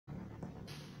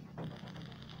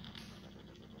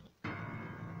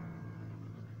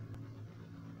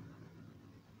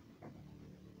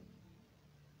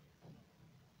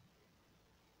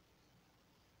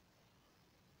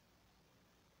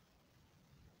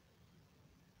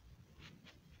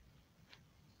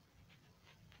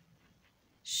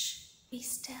Be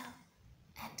still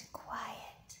and quiet.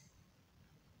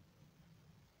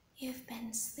 You've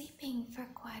been sleeping for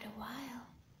quite a while.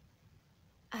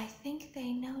 I think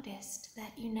they noticed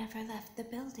that you never left the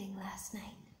building last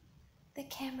night. The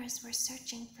cameras were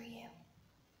searching for you,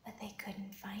 but they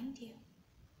couldn't find you.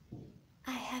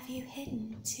 I have you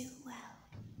hidden too well.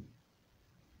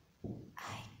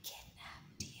 I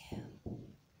kidnapped you.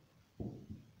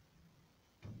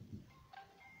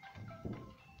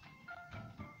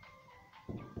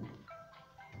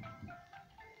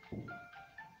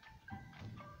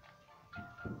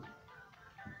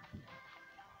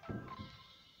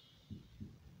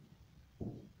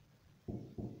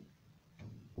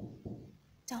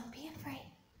 Don't be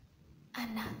afraid.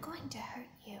 I'm not going to hurt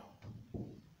you.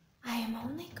 I am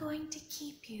only going to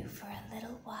keep you for a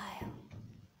little while.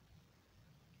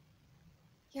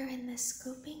 You're in the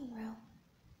scooping room.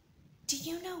 Do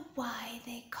you know why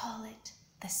they call it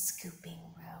the scooping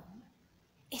room?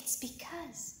 It's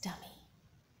because, dummy,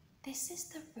 this is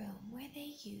the room where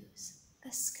they use the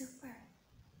scooper.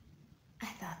 I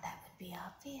thought that would be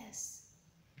obvious.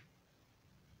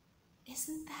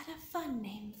 Isn't that a fun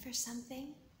name for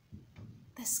something?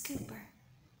 The scooper.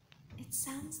 It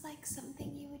sounds like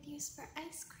something you would use for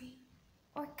ice cream,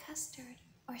 or custard,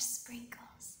 or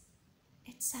sprinkles.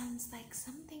 It sounds like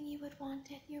something you would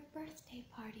want at your birthday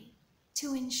party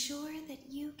to ensure that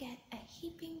you get a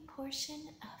heaping portion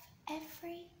of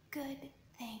every good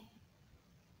thing.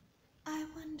 I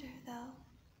wonder, though,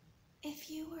 if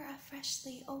you were a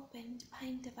freshly opened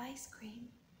pint of ice cream,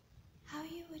 how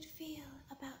you would feel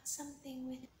about something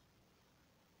with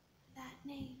that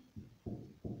name.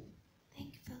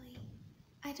 Thankfully,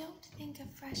 I don't think a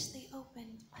freshly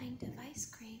opened pint of ice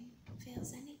cream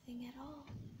feels anything at all.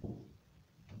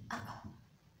 Uh-oh.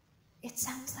 It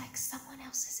sounds like someone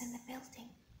else is in the building.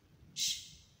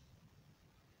 Shh.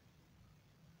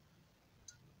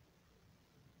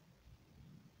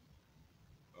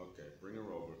 Okay, bring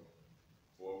her over.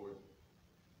 Forward.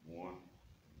 More.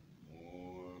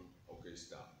 More. Okay,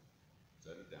 stop.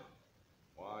 Set it down.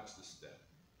 Watch the step.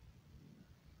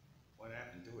 What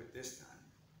happened to it this time?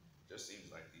 Just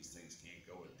seems like these things can't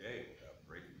go a day without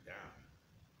breaking down.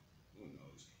 Who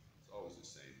knows? It's always the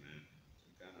same, man.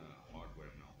 Some kind of hardware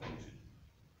malfunction.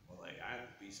 Well, hey, I have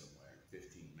to be somewhere in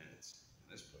 15 minutes, and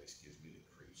this place gives me the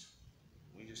creeps.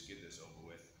 Can we just get this over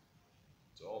with?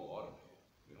 It's all automated.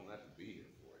 We don't have to be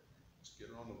here for it. Just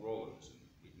get her on the rollers and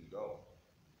we can go.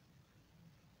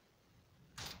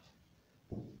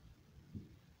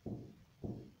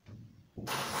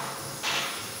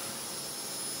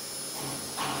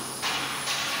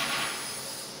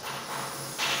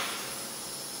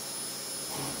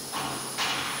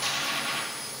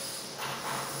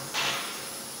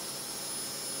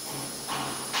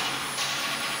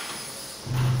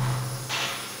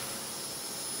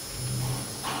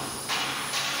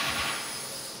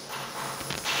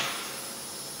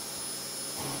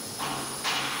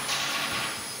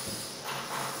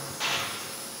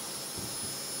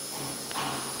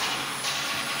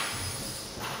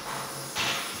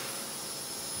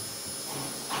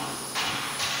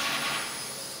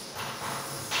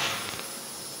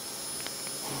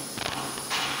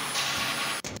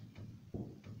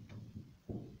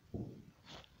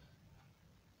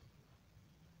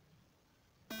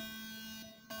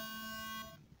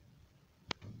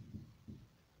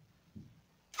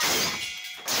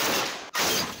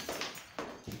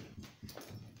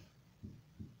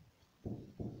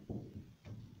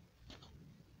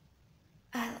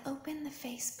 I'll open the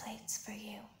faceplates for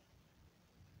you.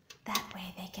 That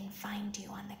way they can find you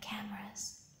on the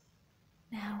cameras.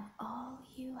 Now all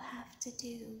you have to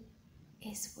do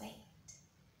is wait.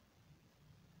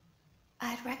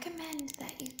 I'd recommend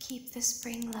that you keep the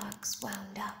spring locks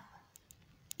wound up.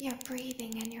 Your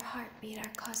breathing and your heartbeat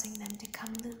are causing them to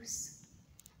come loose.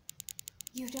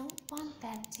 You don't want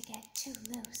them to get too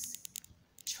loose.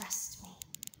 Trust me.